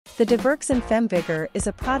The Diverxin Femm Vigor is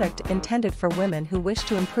a product intended for women who wish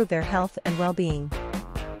to improve their health and well-being.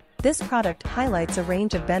 This product highlights a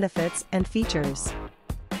range of benefits and features.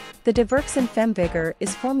 The Diverxin Femm Vigor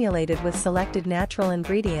is formulated with selected natural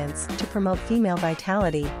ingredients to promote female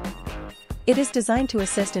vitality. It is designed to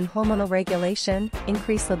assist in hormonal regulation,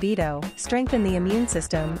 increase libido, strengthen the immune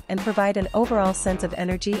system, and provide an overall sense of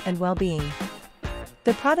energy and well-being.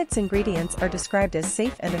 The product's ingredients are described as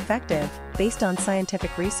safe and effective, based on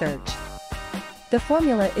scientific research. The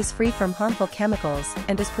formula is free from harmful chemicals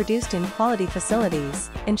and is produced in quality facilities,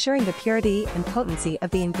 ensuring the purity and potency of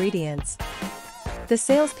the ingredients. The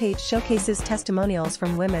sales page showcases testimonials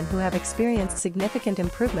from women who have experienced significant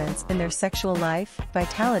improvements in their sexual life,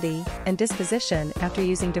 vitality, and disposition after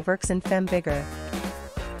using Diverxin Femm Vigor.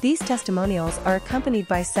 These testimonials are accompanied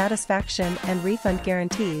by satisfaction and refund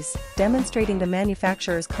guarantees, demonstrating the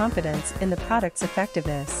manufacturer's confidence in the product's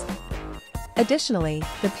effectiveness. Additionally,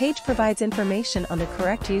 the page provides information on the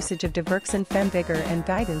correct usage of Diverxin Femm Vigor and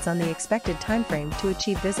guidance on the expected timeframe to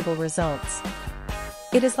achieve visible results.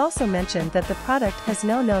 It is also mentioned that the product has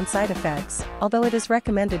no known side effects, although it is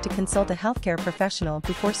recommended to consult a healthcare professional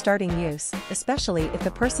before starting use, especially if the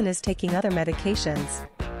person is taking other medications.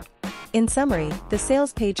 In summary, the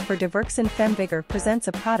sales page for Diverxin Femm Vigor presents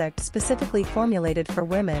a product specifically formulated for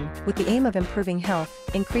women, with the aim of improving health,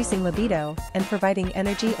 increasing libido, and providing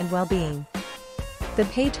energy and well-being. The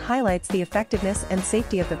page highlights the effectiveness and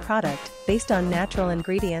safety of the product, based on natural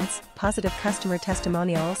ingredients, positive customer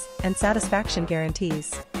testimonials, and satisfaction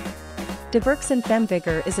guarantees. Diverxin Femm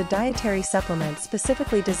Vigor is a dietary supplement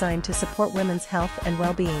specifically designed to support women's health and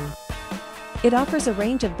well-being. It offers a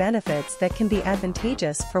range of benefits that can be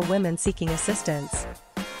advantageous for women seeking assistance.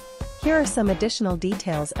 Here are some additional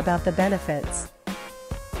details about the benefits.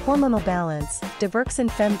 Hormonal balance.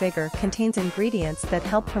 Diverxin Femm Vigor contains ingredients that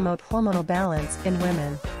help promote hormonal balance in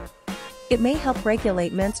women. It may help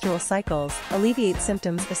regulate menstrual cycles, alleviate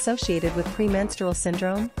symptoms associated with premenstrual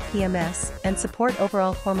syndrome, PMS, and support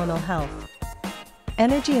overall hormonal health.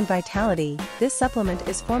 Energy and vitality. This supplement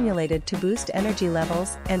is formulated to boost energy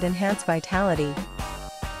levels and enhance vitality.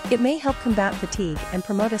 It may help combat fatigue and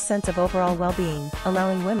promote a sense of overall well-being,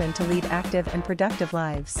 allowing women to lead active and productive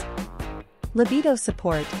lives. Libido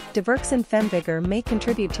support. Diverxin Femm Vigor may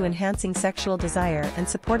contribute to enhancing sexual desire and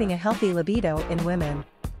supporting a healthy libido in women.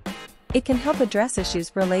 It can help address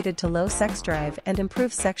issues related to low sex drive and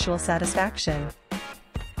improve sexual satisfaction.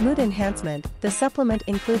 Mood enhancement. The supplement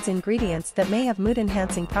includes ingredients that may have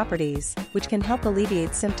mood-enhancing properties, which can help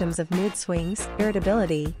alleviate symptoms of mood swings,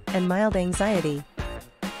 irritability, and mild anxiety.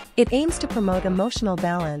 It aims to promote emotional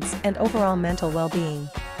balance and overall mental well-being.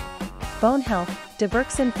 Bone health.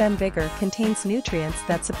 Diverxin Femm Vigor contains nutrients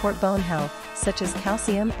that support bone health, such as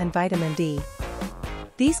calcium and vitamin D.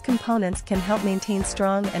 These components can help maintain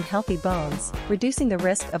strong and healthy bones, reducing the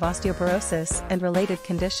risk of osteoporosis and related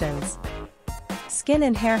conditions. Skin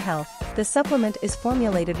and hair health. The supplement is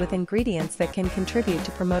formulated with ingredients that can contribute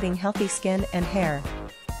to promoting healthy skin and hair.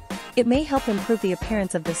 It may help improve the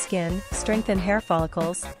appearance of the skin, strengthen hair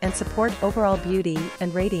follicles, and support overall beauty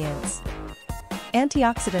and radiance.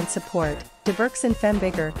 Antioxidant support. Diverxin Femm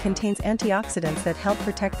Vigor contains antioxidants that help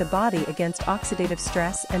protect the body against oxidative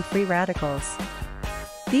stress and free radicals.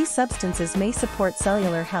 These substances may support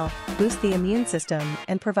cellular health, boost the immune system,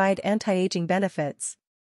 and provide anti-aging benefits.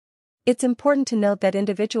 It's important to note that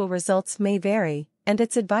individual results may vary, and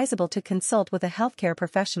it's advisable to consult with a healthcare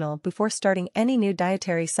professional before starting any new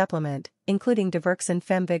dietary supplement, including Diverxin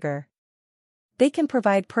Femm Vigor. They can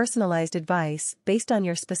provide personalized advice based on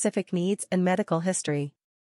your specific needs and medical history.